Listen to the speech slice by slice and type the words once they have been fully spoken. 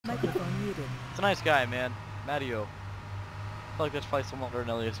muted. It's a nice guy, man. Matteo. I feel like that's probably someone under an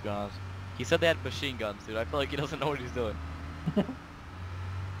alias guns. He said they had machine guns, dude. I feel like he doesn't know what he's doing.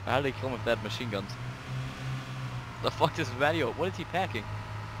 How did they kill him if they had machine guns? The fuck is Matteo? What is he packing?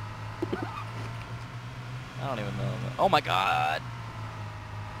 I don't even know. Oh my god!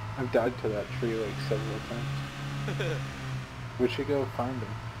 I've died to that tree like several times. We should go find him.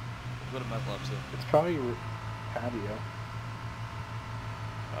 Go to Meth Lab soon. It's probably patio.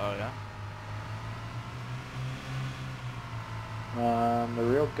 Oh yeah? The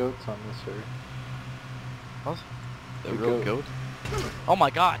real goat's on this server. What? The The real goat. goat? Oh my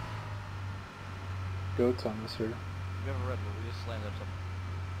god! Goat's on this server. We haven't read it, we just slammed up something.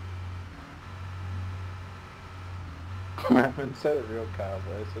 I haven't said a real Kyle,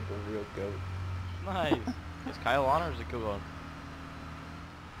 but I said the real goat. Nice. Is Kyle on or is it Goat on?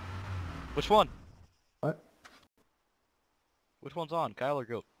 Which one? What? Which one's on? Kyle or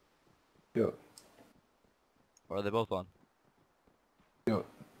Goat? Goat. Or are they both on? Goat.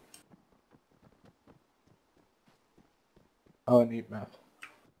 Oh, and eat meth.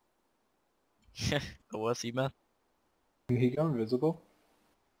 OS meth? Can he go invisible?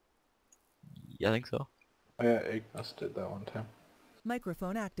 Yeah, I think so. Oh yeah, Ignis did that one time.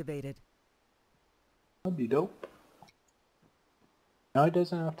 Microphone activated. That'd be dope. Now he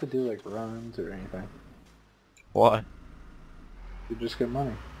doesn't have to do like runs or anything. Why? You just get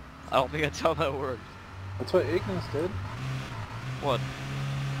money. I don't think that's how that works. That's what Ignis did. What?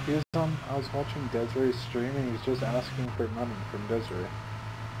 He was on, I was watching Desiree's stream and he's just asking for money from Desiree.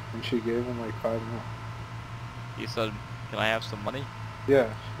 And she gave him like 5 mil. He said, can I have some money?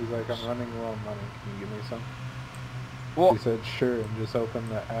 Yeah, she's like, I'm running low on money, can you give me some? Well, He said sure and just opened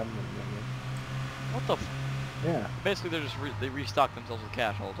the admin menu. what the f... Yeah, Basically, they're just they restock themselves with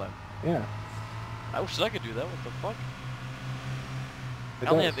cash all the time. yeah. I wish I could do that. What the fuck? It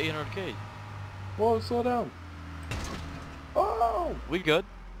I only does. have 800k. Whoa, slow down. Oh! We good?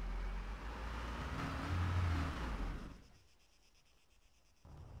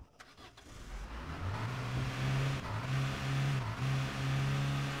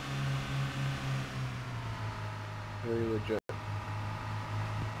 Very legit.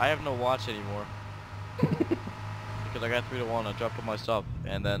 I have no watch anymore. Because I got 3 to 1, I dropped all my stuff,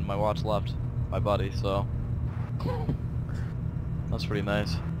 and then my watch left my buddy, so... That's pretty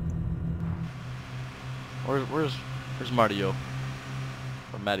nice. Where's Martio?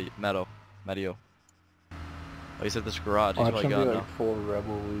 Or Matteo. Oh, he's at this garage, he's Watch probably him be gone like now. full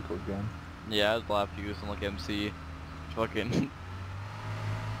rebel week again. Yeah, I'd laugh to use him like MC. Fucking...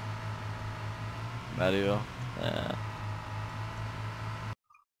 Matteo. Yeah.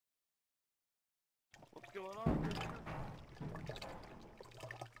 What's going on?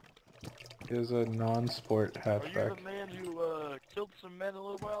 He has a non-sport Are you hatchback. the man who killed some men a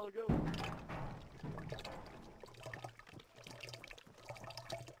little while ago?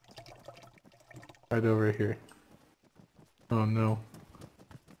 Right over here. Oh no.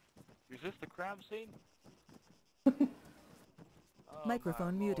 Is this the crime scene? Oh,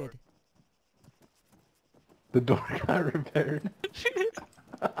 Microphone my muted. Lord. The door got repaired.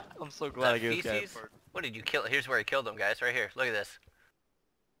 I'm so glad I gave this guy a feces? part. What did you kill? Here's where he killed them, guys. Right here. Look at this.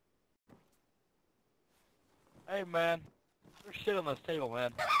 Hey man, there's shit on this table,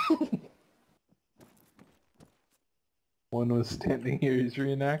 man. One was standing here, he's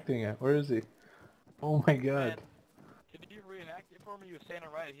reenacting it. Where is he? Oh my god. Man, can you reenact it for me? You were standing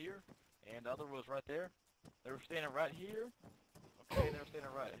right here, and the other was right there. They were standing right here. Okay, they were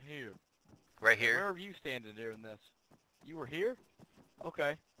standing right here. Right here. Where were you standing during this? You were here?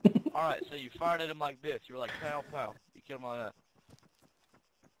 Okay. Alright, so you fired at him like this. You were like, pow, pow. You killed him like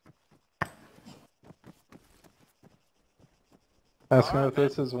that. Ask him Alright, if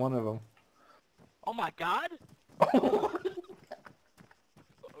this is one of them. Oh my god! Oh,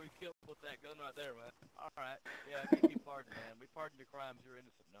 you killed him with that gun right there, man. Alright. Yeah, you pardon, man. We pardon your crimes. You're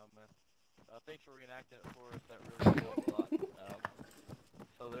innocent now, man. Thanks for reenacting it for us. That really means a lot.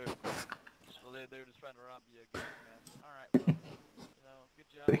 They're just trying to rob you again, man. Alright, well, you know, good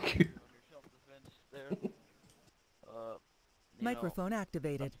job Thank you. on your self-defense there. You Microphone know,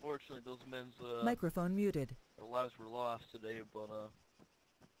 activated. unfortunately, those men's Microphone muted. their lives were lost today, but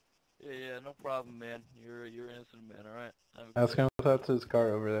yeah, no problem, man. You're innocent, man. All right. Have a good Ask day. him if that's his car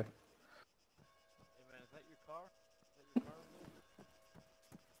over there. Hey, man, is that your car? Is that your car over there?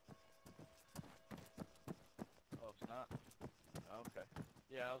 Oh, it's not. Okay.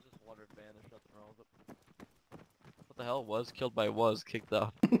 Yeah, I was just wondering, man. There's nothing wrong with it. What the hell? Was killed by was kicked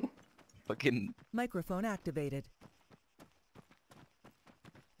out. Fucking. Microphone activated.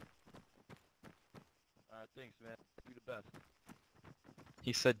 Alright, thanks, man. You the best.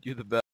 He said you the best.